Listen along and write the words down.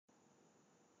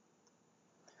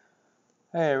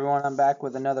Hey everyone, I'm back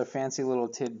with another fancy little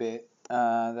tidbit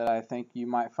that I think you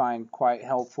might find quite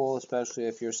helpful, especially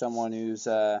if you're someone who's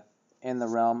in the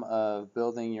realm of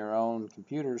building your own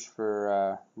computers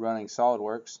for running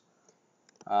Solidworks.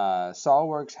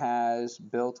 Solidworks has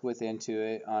built into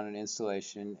it on an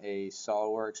installation a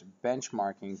Solidworks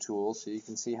benchmarking tool, so you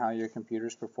can see how your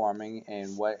computer's performing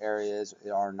and what areas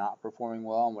are not performing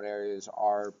well and what areas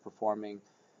are performing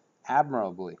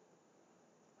admirably.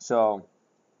 So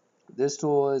this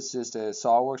tool is just a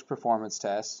SOLIDWORKS performance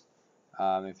test.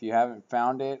 If you haven't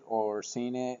found it or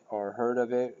seen it or heard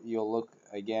of it, you'll look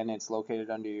again. It's located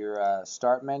under your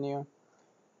Start menu.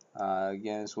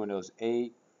 Again, it's Windows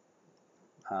 8.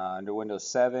 Under Windows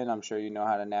 7, I'm sure you know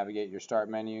how to navigate your Start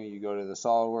menu. You go to the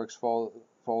SOLIDWORKS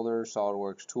folder,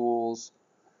 SOLIDWORKS Tools.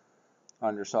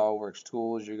 Under SOLIDWORKS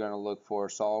Tools, you're going to look for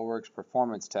SOLIDWORKS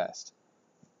Performance Test.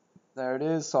 There it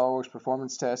is, SOLIDWORKS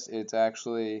Performance Test. It's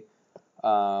actually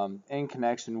in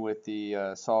connection with the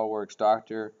SOLIDWORKS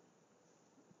Doctor.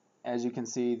 As you can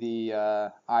see,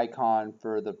 the icon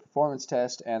for the performance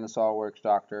test and the SOLIDWORKS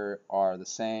Doctor are the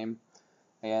same.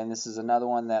 And this is another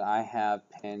one that I have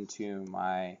pinned to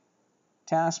my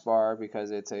taskbar because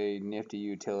it's a nifty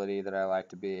utility that I like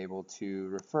to be able to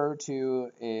refer to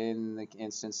in the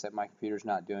instance that my computer's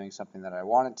not doing something that I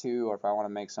want it to, or if I want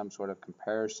to make some sort of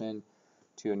comparison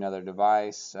to another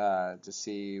device to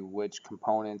see which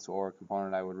components or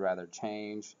component I would rather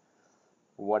change,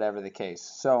 whatever the case.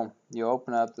 So you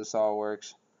open up the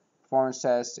SOLIDWORKS performance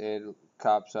test. It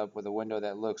pops up with a window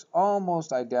that looks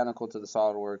almost identical to the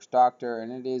SOLIDWORKS Doctor,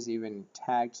 and it is even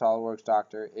tagged SOLIDWORKS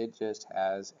Doctor. It just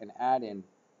has an add-in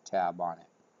tab on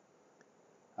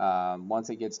it.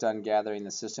 Once it gets done gathering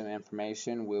the system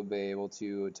information, we'll be able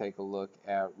to take a look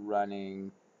at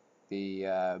running the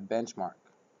benchmark.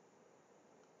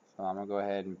 So I'm going to go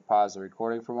ahead and pause the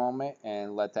recording for a moment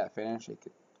and let that finish. It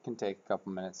can take a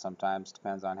couple minutes sometimes,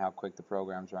 depends on how quick the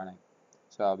program's running.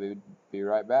 So I'll be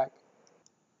right back.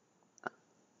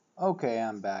 Okay,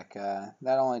 I'm back.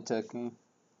 That only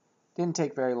didn't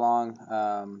take very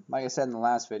long. Like I said in the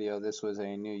last video, this was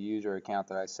a new user account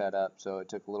that I set up, so it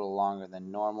took a little longer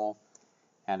than normal.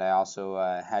 And I also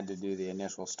had to do the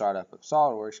initial startup of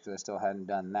SOLIDWORKS because I still hadn't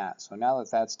done that. So now that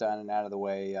that's done and out of the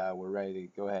way, we're ready to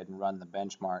go ahead and run the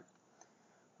benchmark.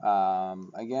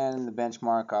 Again, the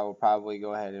benchmark, I will probably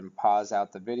go ahead and pause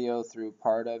out the video through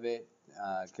part of it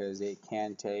because it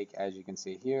can take, as you can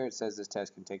see here, it says this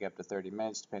test can take up to 30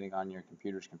 minutes depending on your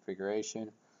computer's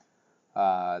configuration.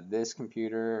 This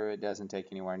computer, it doesn't take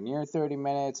anywhere near 30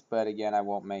 minutes, but again, I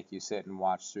won't make you sit and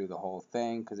watch through the whole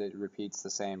thing because it repeats the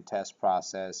same test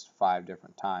process 5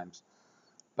 different times.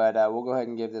 But we'll go ahead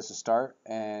and give this a start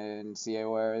and see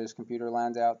where this computer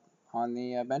lands out on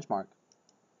the benchmark.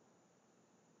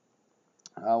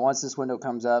 Once this window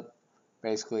comes up,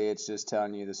 basically it's just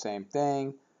telling you the same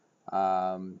thing.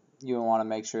 You want to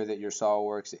make sure that your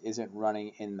SOLIDWORKS isn't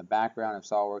running in the background. If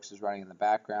SOLIDWORKS is running in the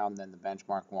background, then the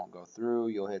benchmark won't go through.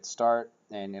 You'll hit start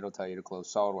and it'll tell you to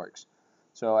close SOLIDWORKS.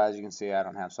 So as you can see, I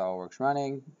don't have SOLIDWORKS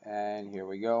running, and here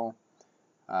we go.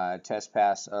 Test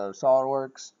pass of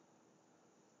SOLIDWORKS.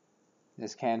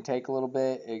 This can take a little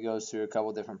bit. It goes through a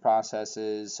couple different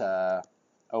processes.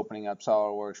 Opening up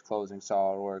SOLIDWORKS, closing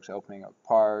SOLIDWORKS, opening up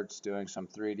parts, doing some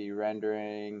 3D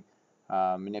rendering,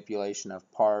 manipulation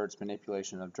of parts,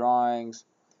 manipulation of drawings.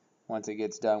 Once it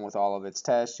gets done with all of its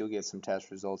tests, you'll get some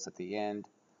test results at the end.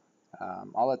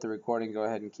 I'll let the recording go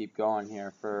ahead and keep going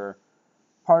here for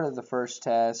part of the first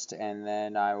test, and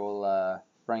then I will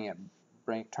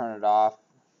turn it off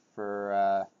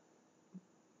for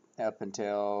up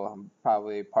until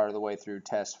probably part of the way through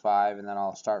test 5, and then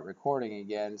I'll start recording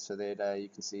again so that you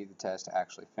can see the test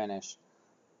actually finish.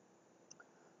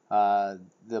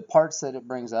 The parts that it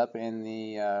brings up in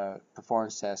the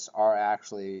performance test are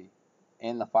actually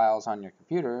in the files on your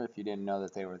computer if you didn't know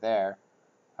that they were there.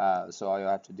 So all you'll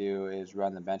have to do is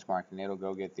run the benchmark and it'll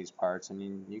go get these parts,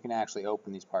 and you can actually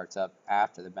open these parts up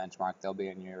after the benchmark. They'll be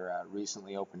in your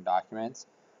recently opened documents.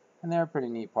 And they're pretty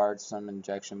neat parts, some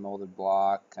injection molded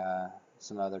block,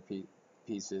 some other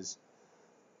pieces.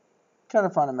 Kind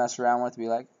of fun to mess around with,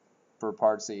 for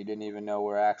parts that you didn't even know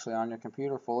were actually on your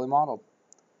computer fully modeled.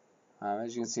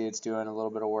 As you can see, it's doing a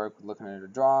little bit of work looking at a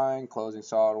drawing, closing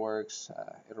SOLIDWORKS.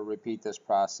 It'll repeat this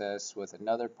process with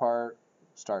another part,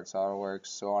 start SOLIDWORKS,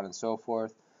 so on and so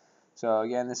forth. So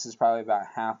again, this is probably about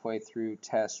halfway through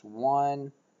test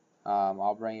 1.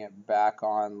 I'll bring it back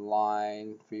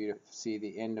online for you to see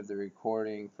the end of the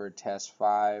recording for test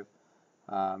 5.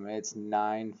 It's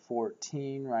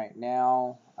 9:14 right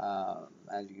now,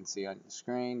 as you can see on the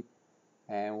screen,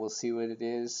 and we'll see what it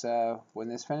is when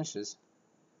this finishes.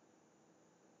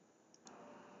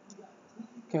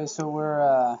 Okay, so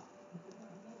we're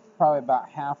probably about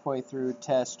halfway through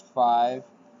test 5.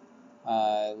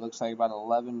 It looks like about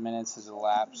 11 minutes has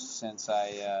elapsed since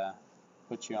I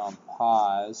put you on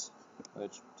pause,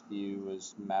 which to you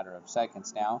was a matter of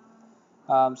seconds now.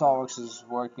 Solidworks is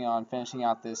working on finishing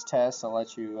out this test. I'll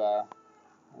let you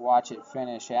watch it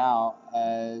finish out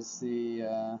as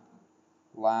the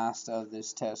last of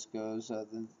this test goes.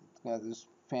 Got this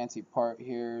fancy part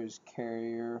here is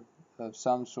carrier of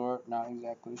some sort. Not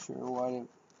exactly sure what it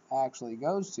actually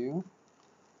goes to,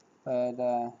 but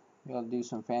you'll do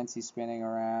some fancy spinning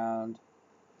around,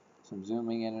 some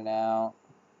zooming in and out,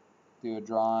 do a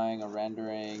drawing, a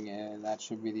rendering, and that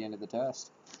should be the end of the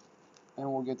test.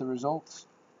 And we'll get the results.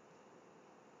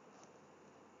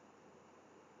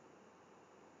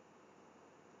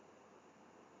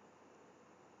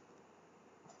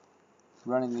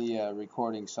 Running the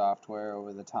recording software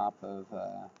over the top of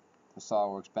the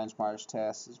SolidWorks benchmarks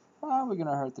test is probably going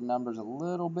to hurt the numbers a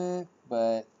little bit,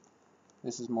 but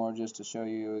this is more just to show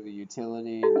you the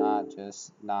utility,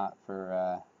 not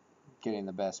for getting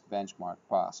the best benchmark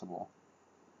possible.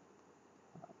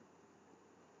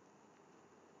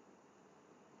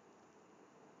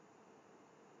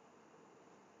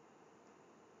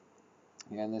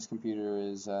 And this computer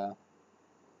is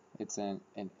it's an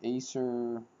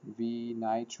Acer V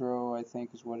Nitro, I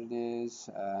think is what it is.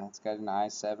 It's got an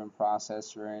i7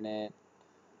 processor in it.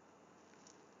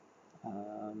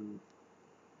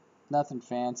 Nothing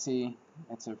fancy.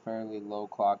 It's a fairly low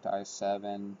clocked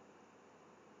i7.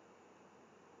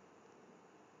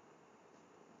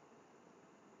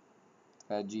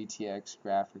 Got a GTX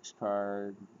graphics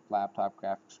card, laptop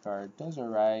graphics card. Does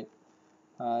alright.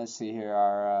 Let's see here.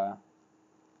 Our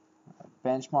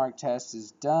benchmark test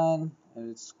is done.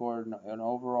 It scored an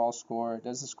overall score. It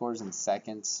does the scores in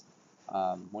seconds.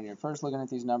 When you're first looking at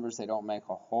these numbers, they don't make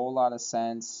a whole lot of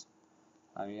sense.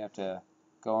 You have to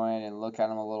go in and look at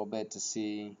them a little bit to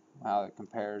see how it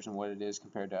compares and what it is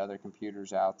compared to other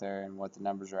computers out there and what the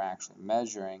numbers are actually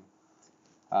measuring.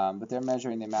 But they're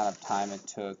measuring the amount of time it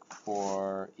took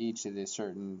for each of the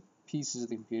certain pieces of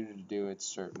the computer to do its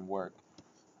certain work.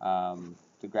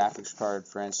 The graphics card,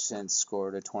 for instance,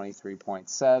 scored a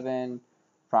 23.7.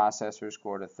 Processor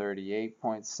scored a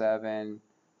 38.7.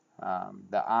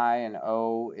 The I and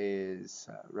O is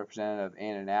representative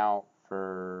in and out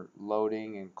for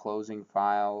loading and closing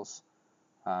files.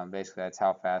 Basically, that's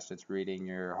how fast it's reading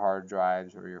your hard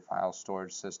drives or your file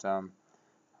storage system.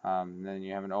 Then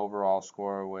you have an overall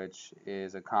score, which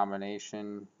is a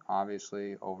combination,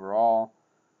 obviously, overall.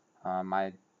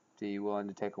 I'd be willing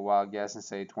to take a wild guess and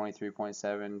say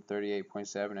 23.7,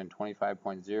 38.7, and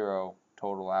 25.0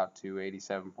 total out to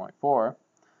 87.4.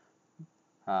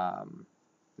 And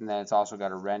then it's also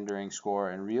got a rendering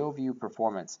score and real view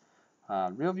performance.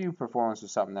 Real view performance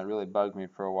was something that really bugged me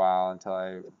for a while until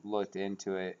I looked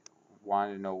into it,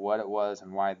 wanted to know what it was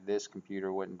and why this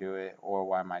computer wouldn't do it, or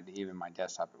why even my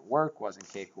desktop at work wasn't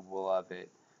capable of it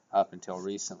up until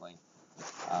recently.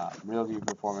 Real view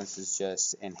performance is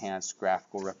just enhanced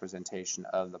graphical representation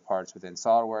of the parts within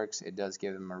SolidWorks. It does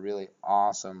give them a really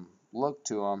awesome look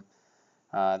to them.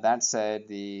 That said,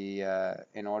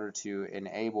 in order to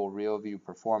enable real view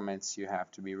performance, you have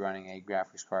to be running a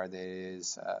graphics card that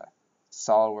is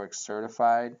SolidWorks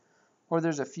certified, or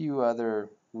there's a few other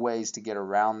ways to get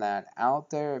around that out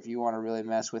there if you want to really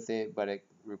mess with it, but it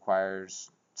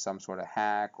requires some sort of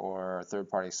hack or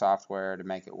third-party software to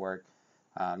make it work.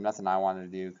 Nothing I wanted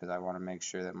to do, because I want to make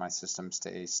sure that my system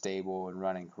stays stable and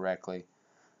running correctly.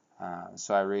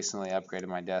 So I recently upgraded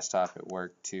my desktop at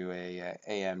work to a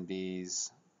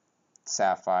AMD's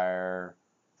Sapphire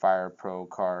Fire Pro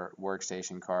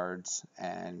workstation cards,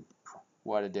 and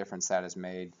what a difference that has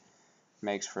made.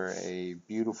 Makes for a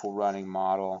beautiful running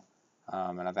model,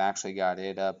 and I've actually got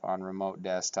it up on remote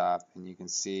desktop, and you can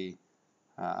see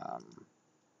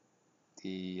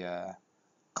the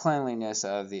cleanliness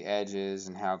of the edges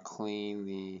and how clean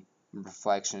the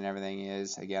reflection and everything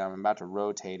is. Again, I'm about to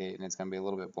rotate it and it's going to be a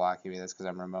little bit blocky, but that's because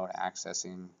I'm remote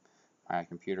accessing my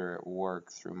computer at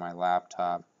work through my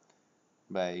laptop.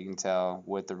 But you can tell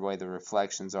with the way the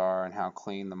reflections are and how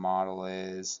clean the model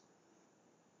is.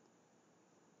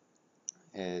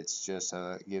 It's just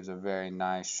gives a very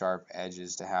nice sharp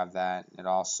edges to have that. It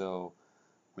also,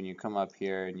 when you come up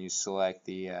here and you select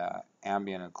the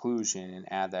ambient occlusion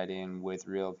and add that in with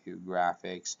real view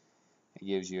graphics, it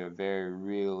gives you a very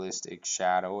realistic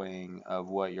shadowing of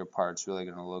what your part's really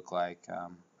going to look like.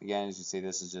 Again, as you see,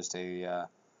 this is just a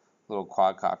little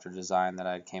quadcopter design that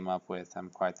I came up with. I'm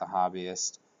quite the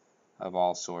hobbyist of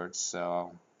all sorts,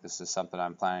 so this is something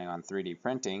I'm planning on 3D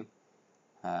printing.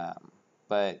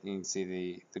 but you can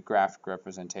see the graphic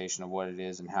representation of what it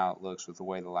is and how it looks with the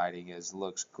way the lighting is. It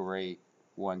looks great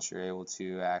once you're able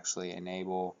to actually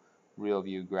enable real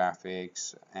view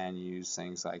graphics and use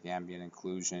things like ambient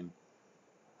occlusion.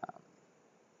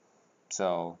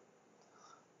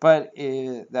 But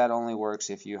that only works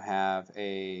if you have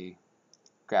a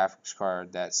graphics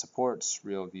card that supports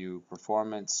real view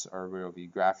performance or real view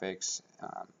graphics.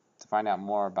 To find out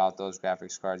more about those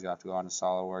graphics cards, you'll have to go on to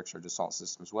Solidworks or Dassault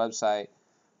Systems website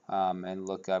and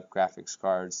look up graphics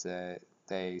cards that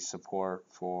they support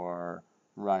for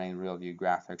running real view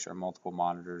graphics or multiple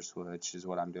monitors, which is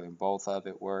what I'm doing both of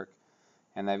at work.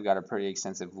 And they've got a pretty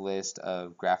extensive list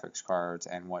of graphics cards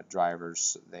and what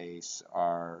drivers they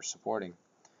are supporting.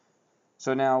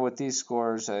 So now with these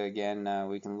scores, again,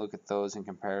 we can look at those in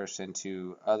comparison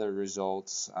to other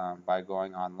results by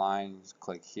going online. Just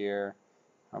click here.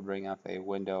 I'll bring up a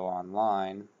window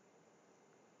online,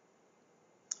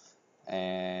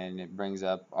 and it brings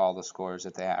up all the scores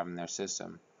that they have in their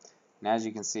system. And as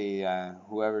you can see,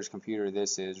 whoever's computer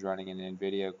this is running an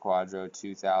NVIDIA Quadro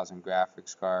 2000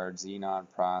 graphics card, Xenon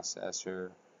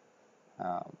processor,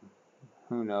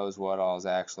 who knows what all is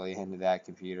actually into that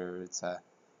computer. It's a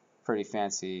pretty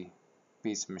fancy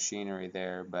piece of machinery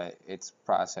there, but its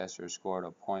processor scored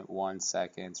a 0.1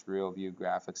 seconds, real view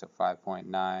graphics of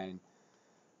 5.9,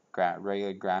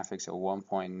 regular graphics of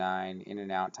 1.9, in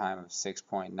and out time of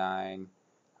 6.9.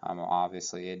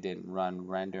 Obviously it didn't run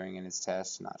rendering in its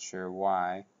test, not sure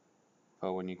why,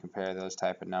 but when you compare those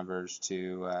type of numbers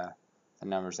to the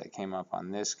numbers that came up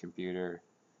on this computer,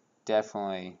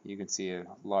 definitely you can see a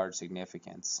large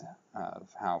significance of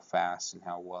how fast and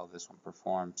how well this one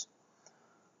performs.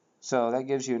 So that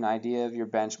gives you an idea of your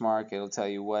benchmark. It'll tell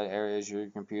you what areas of your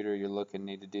computer you're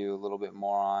need to do a little bit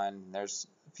more on. There's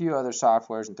a few other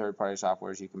softwares and third-party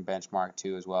softwares you can benchmark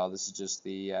to as well. This is just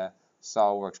the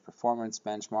SolidWorks Performance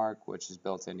Benchmark, which is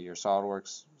built into your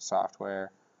SolidWorks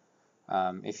software.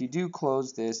 If you do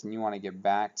close this and you want to get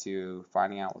back to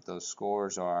finding out what those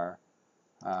scores are,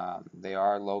 they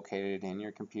are located in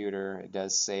your computer. It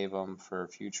does save them for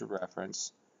future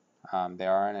reference. They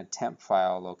are in a temp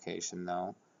file location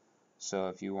though, so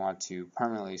if you want to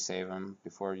permanently save them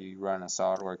before you run a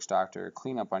SolidWorks Doctor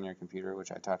cleanup on your computer,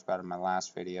 which I talked about in my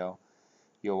last video,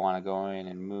 you'll want to go in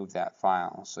and move that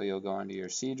file. So you'll go into your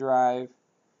C drive,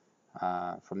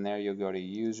 from there you'll go to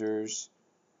users,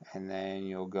 and then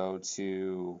you'll go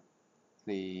to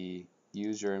the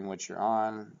user in which you're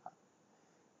on.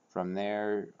 From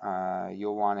there,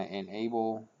 you'll want to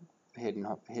enable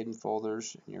hidden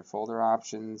folders in your folder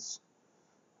options.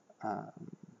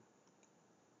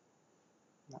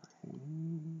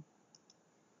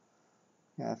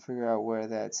 Gotta figure out where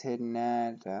that's hidden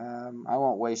at. I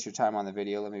won't waste your time on the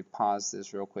video. Let me pause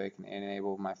this real quick and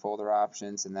enable my folder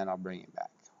options, and then I'll bring it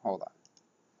back. Hold on.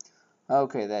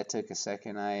 Okay, that took a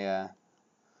second. I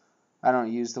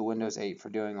don't use the Windows 8 for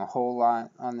doing a whole lot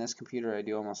on this computer. I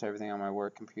do almost everything on my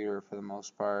work computer for the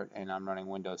most part, and I'm running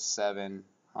Windows 7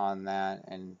 on that,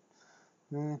 and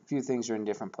a few things are in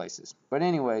different places. But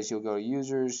anyways, you'll go to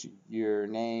users, your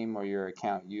name or your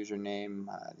account username.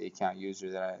 The account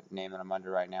name that I'm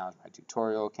under right now is my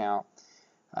tutorial account.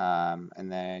 And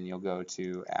then you'll go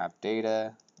to app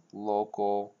data,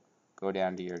 local, go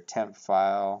down to your temp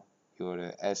file, you go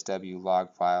to SW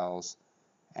log files,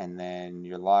 and then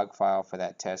your log file for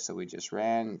that test that we just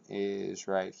ran is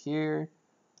right here.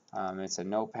 It's a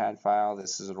notepad file.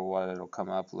 This is what it'll come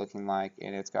up looking like,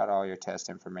 and it's got all your test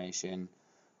information,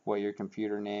 what your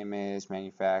computer name is,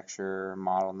 manufacturer,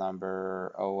 model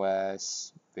number,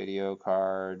 OS, video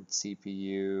card,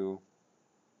 CPU,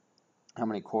 how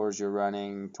many cores you're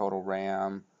running, total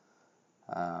RAM,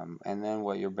 and then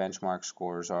what your benchmark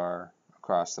scores are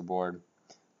across the board.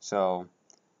 So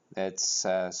that's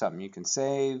something you can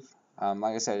save.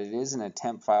 Like I said, it is in a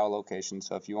temp file location,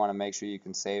 so if you want to make sure you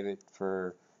can save it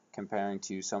for comparing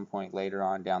to some point later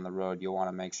on down the road, you'll want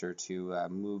to make sure to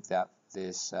move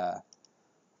this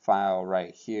file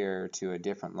right here to a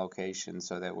different location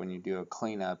so that when you do a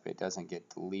cleanup, it doesn't get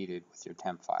deleted with your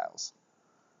temp files.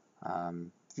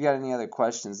 If you got any other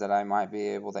questions that I might be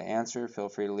able to answer, feel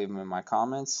free to leave them in my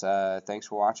comments. Thanks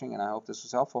for watching, and I hope this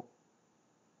was helpful.